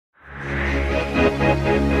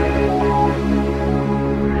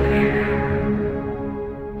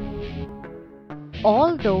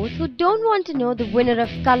those who don't want to know the winner of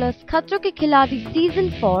Colors Khatron Ke Khiladi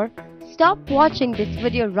Season 4, stop watching this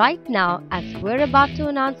video right now as we're about to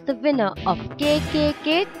announce the winner of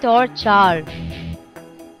KKK Torture.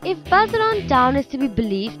 If buzz around town is to be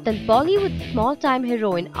believed, then Bollywood's small-time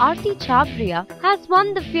heroine Aarti Chhabria has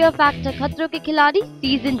won the Fear Factor Khatron Ke Khiladi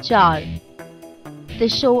Season 4. The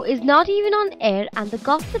show is not even on air and the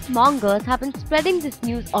gossip mongers have been spreading this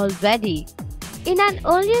news already. In an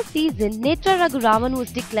earlier season, Netra Raghuraman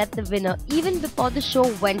was declared the winner even before the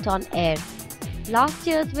show went on air. Last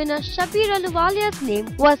year's winner Shabbir Ahluwalia's name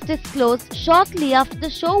was disclosed shortly after the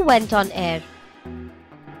show went on air.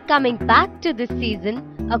 Coming back to this season,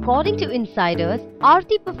 according to insiders,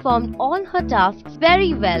 Aarti performed all her tasks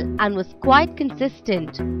very well and was quite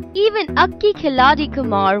consistent. Even Akshay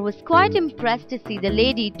Kumar was quite impressed to see the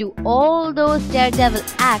lady do all those daredevil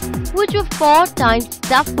acts which were 4 times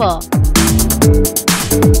tougher.